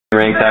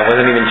ranked. I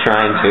wasn't even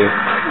trying to.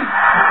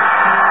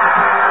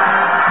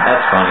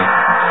 That's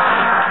funny.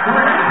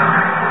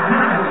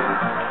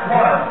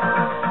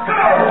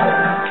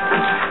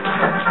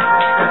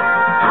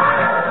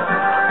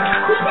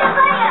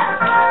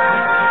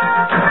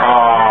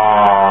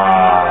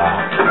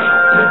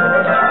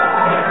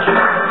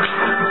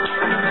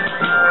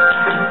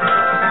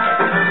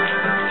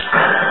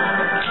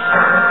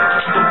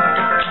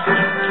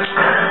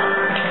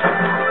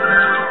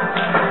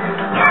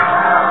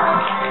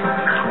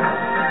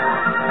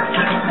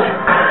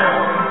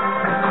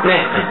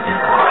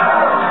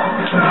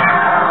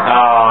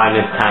 Oh, I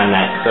just timed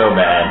that so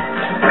bad.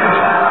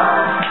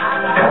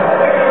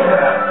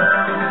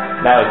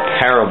 That was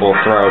terrible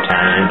throw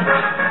timing.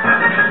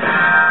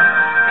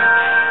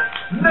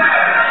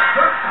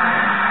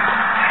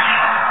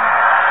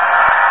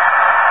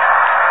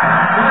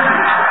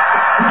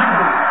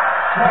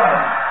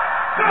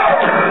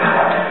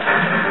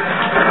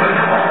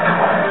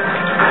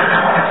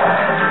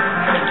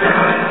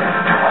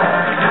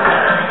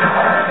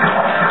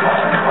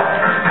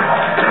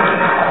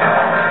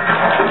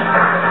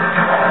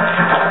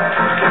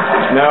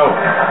 No.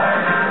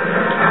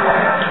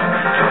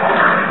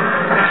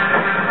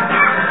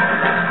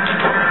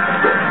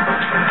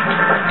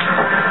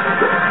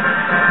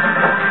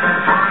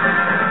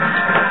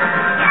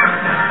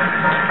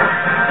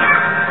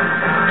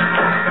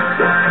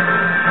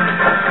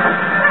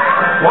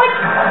 What?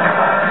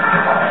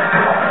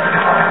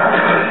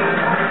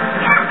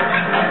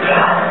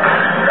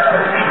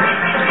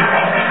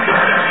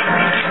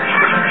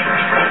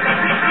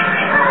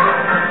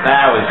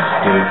 That was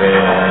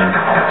stupid.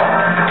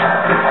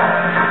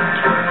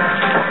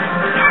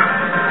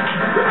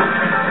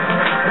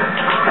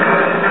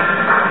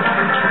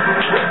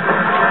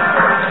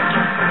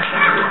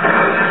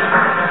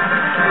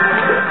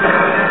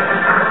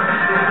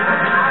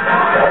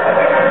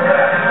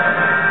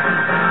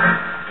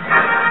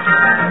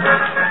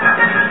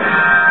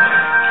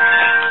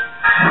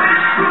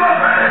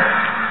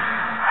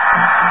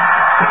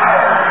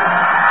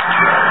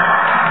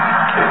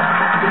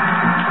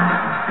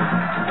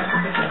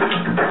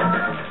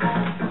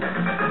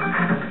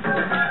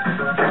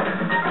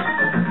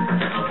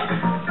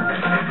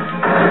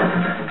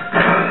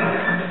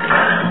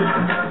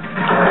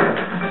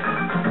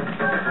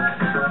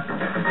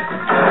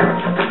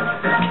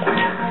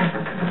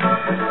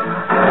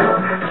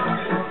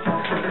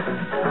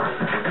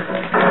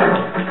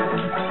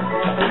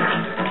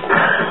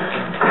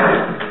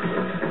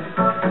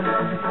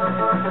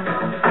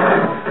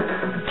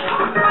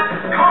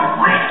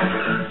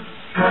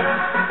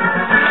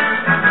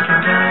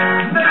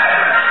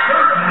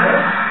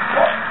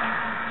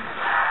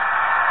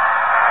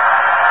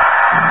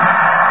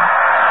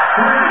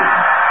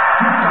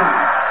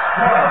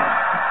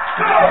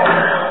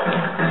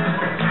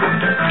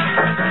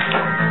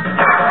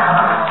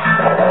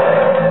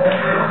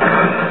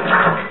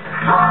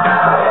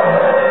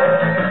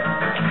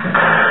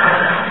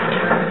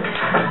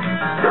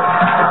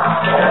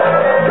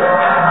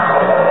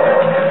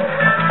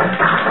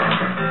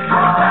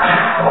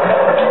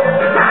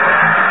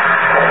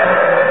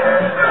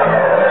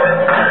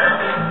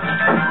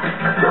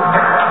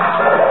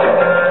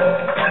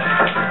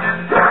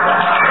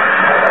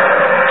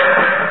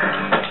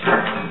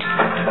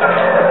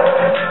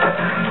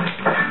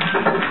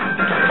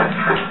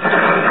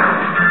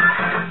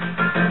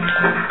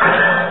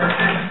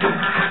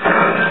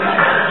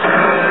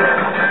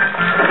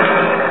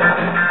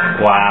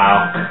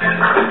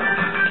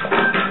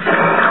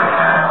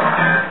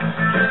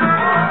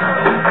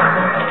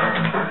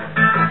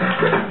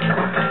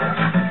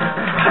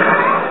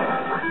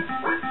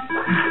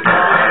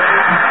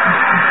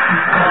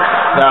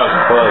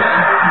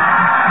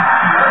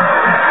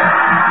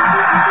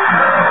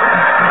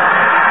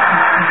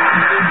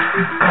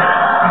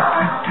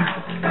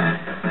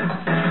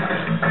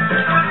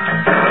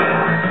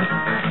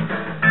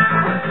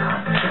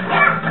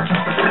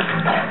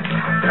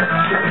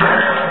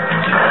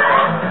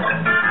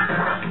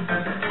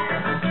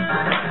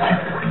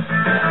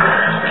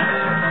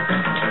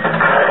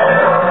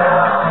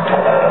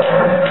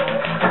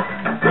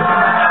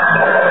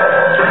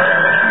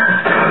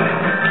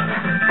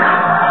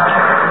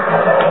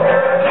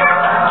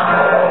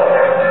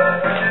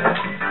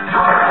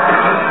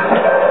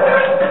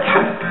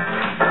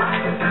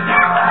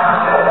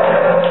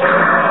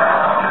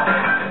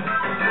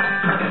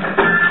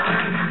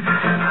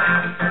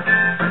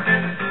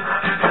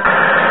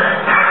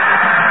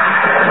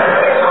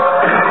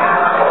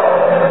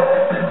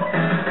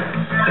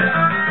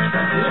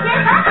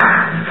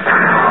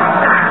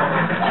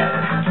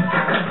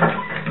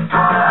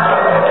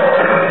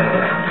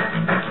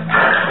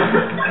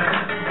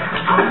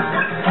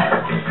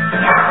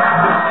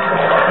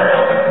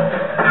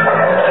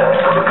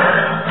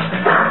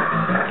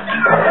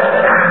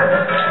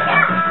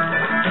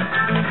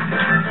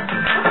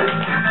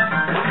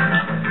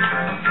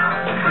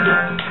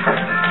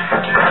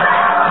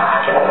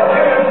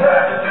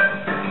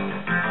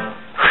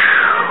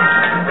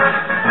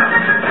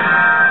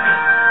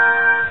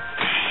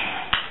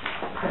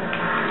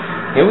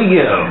 Here we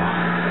go.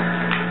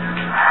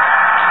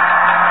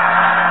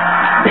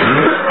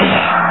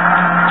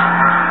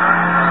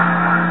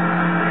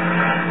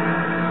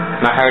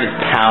 My heart is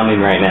pounding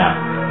right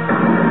now.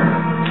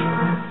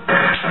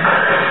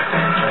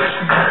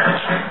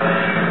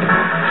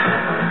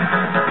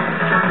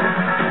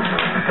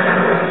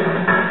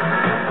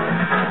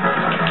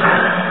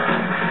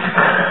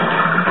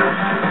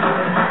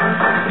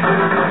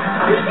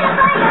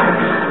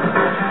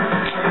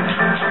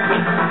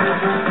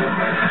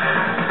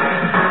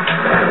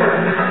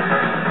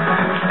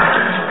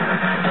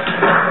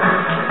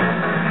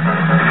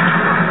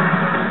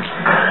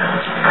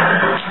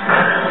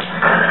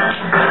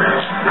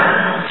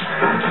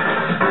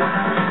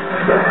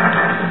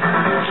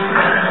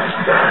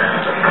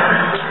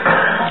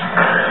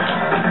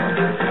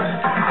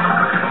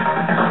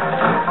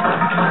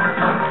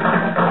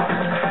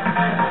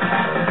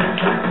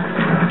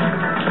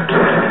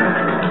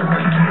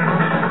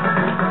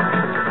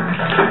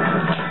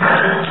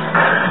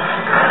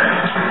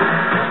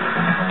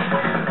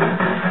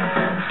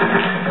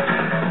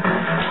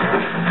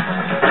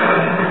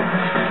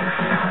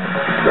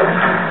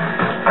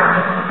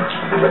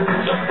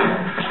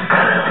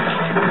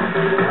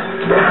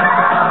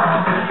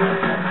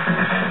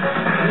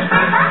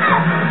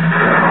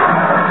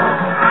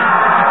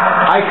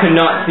 I could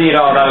not see it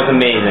all. That was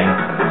amazing.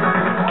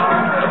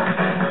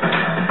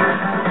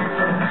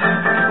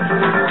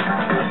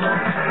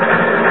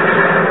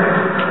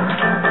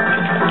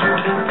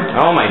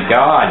 Oh my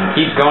god,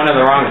 he keeps going to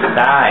the wrong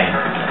side.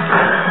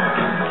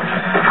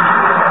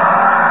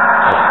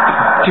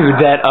 Dude,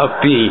 that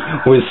up B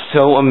was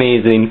so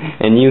amazing,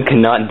 and you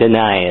cannot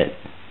deny it.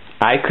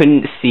 I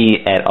couldn't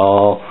see at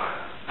all.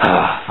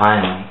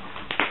 Finally.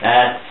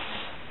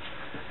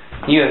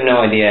 You have no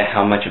idea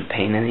how much of a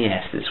pain in the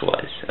ass this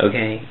was,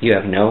 okay? You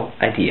have no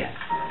idea.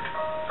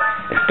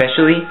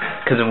 Especially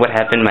because of what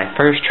happened my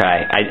first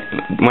try.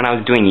 When I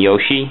was doing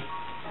Yoshi,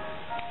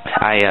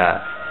 I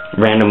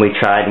randomly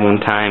tried one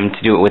time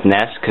to do it with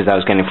Ness because I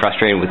was getting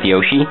frustrated with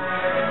Yoshi.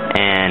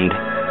 And,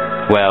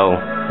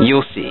 well,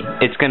 you'll see.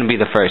 It's going to be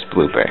the first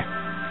blooper.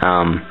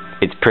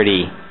 It's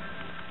pretty,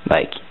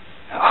 like,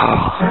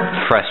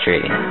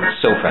 frustrating.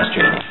 So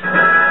frustrating.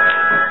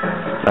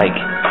 Like,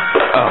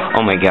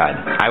 oh my god.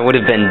 I would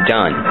have been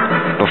done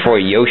before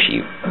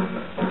Yoshi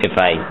if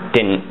I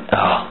didn't.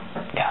 Oh,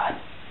 god.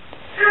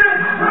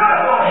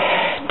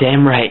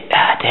 Damn right.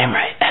 Damn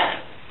right.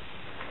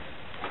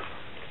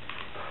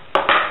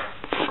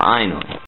 Finally.